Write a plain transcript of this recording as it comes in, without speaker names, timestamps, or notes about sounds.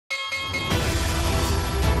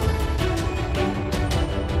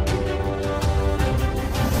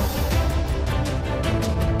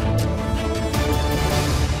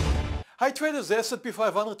Hi traders, the S&P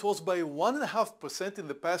 500 rose by 1.5% in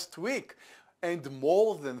the past week and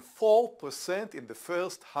more than 4% in the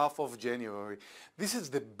first half of January. This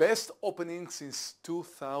is the best opening since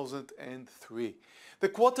 2003. The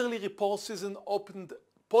quarterly report season opened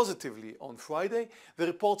positively on Friday. The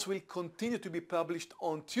reports will continue to be published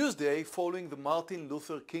on Tuesday following the Martin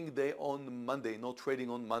Luther King Day on Monday, no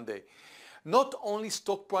trading on Monday. Not only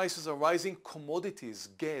stock prices are rising, commodities,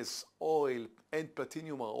 gas, oil and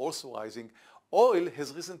platinum are also rising. Oil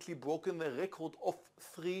has recently broken the record of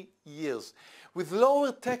 3 years. With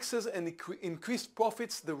lower taxes and increased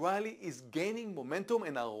profits, the rally is gaining momentum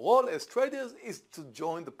and our role as traders is to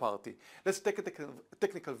join the party. Let's take a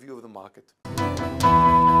technical view of the market.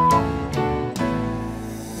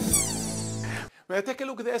 When I take a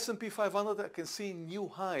look at the S&P 500, I can see new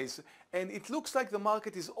highs and it looks like the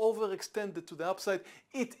market is overextended to the upside.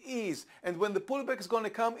 It is, and when the pullback is going to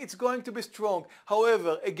come, it's going to be strong.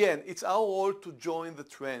 However, again, it's our role to join the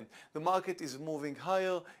trend. The market is moving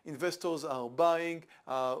higher, investors are buying,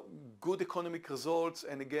 good economic results,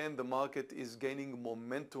 and again, the market is gaining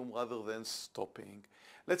momentum rather than stopping.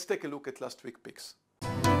 Let's take a look at last week's picks.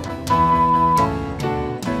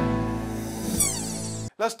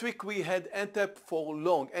 Last week we had NTAP for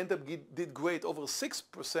long. NTAP did great, over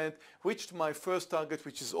 6%, reached my first target,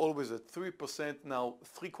 which is always at 3%. Now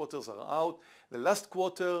 3 quarters are out. The last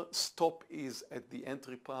quarter stop is at the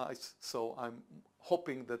entry price, so I'm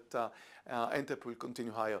hoping that NTAP will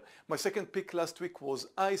continue higher. My second pick last week was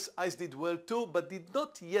ICE. ICE did well too, but did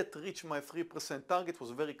not yet reach my 3% target. It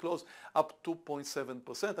was very close, up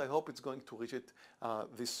 2.7%. I hope it's going to reach it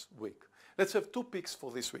this week. Let's have 2 picks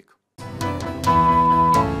for this week.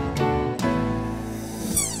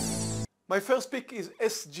 My first pick is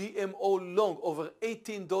SGMO long, over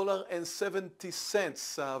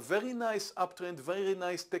 $18.70. Very nice uptrend, very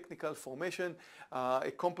nice technical formation.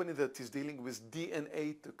 A company that is dealing with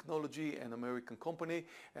DNA technology, an American company.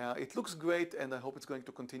 It looks great and I hope it's going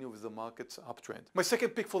to continue with the market's uptrend. My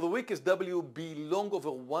second pick for the week is WB long,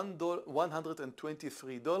 over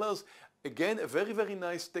 $123. Again, a very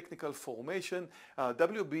nice technical formation.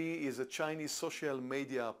 WB is a Chinese social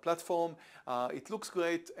media platform. It looks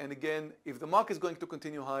great, and again, if the market is going to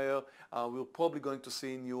continue higher, we're probably going to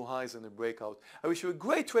see new highs and a breakout. I wish you a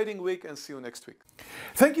great trading week and see you next week.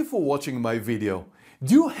 Thank you for watching my video.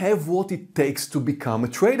 Do you have what it takes to become a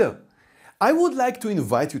trader? I would like to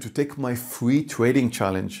invite you to take my free trading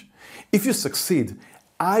challenge. If you succeed,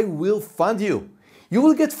 I will fund you. You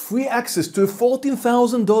will get free access to a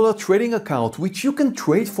 $14,000 trading account which you can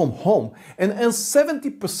trade from home and earn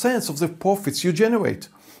 70% of the profits you generate.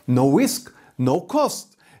 No risk, no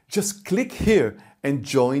cost. Just click here and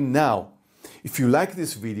join now. If you like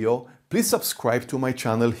this video, please subscribe to my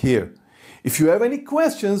channel here. If you have any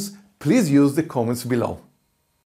questions, please use the comments below.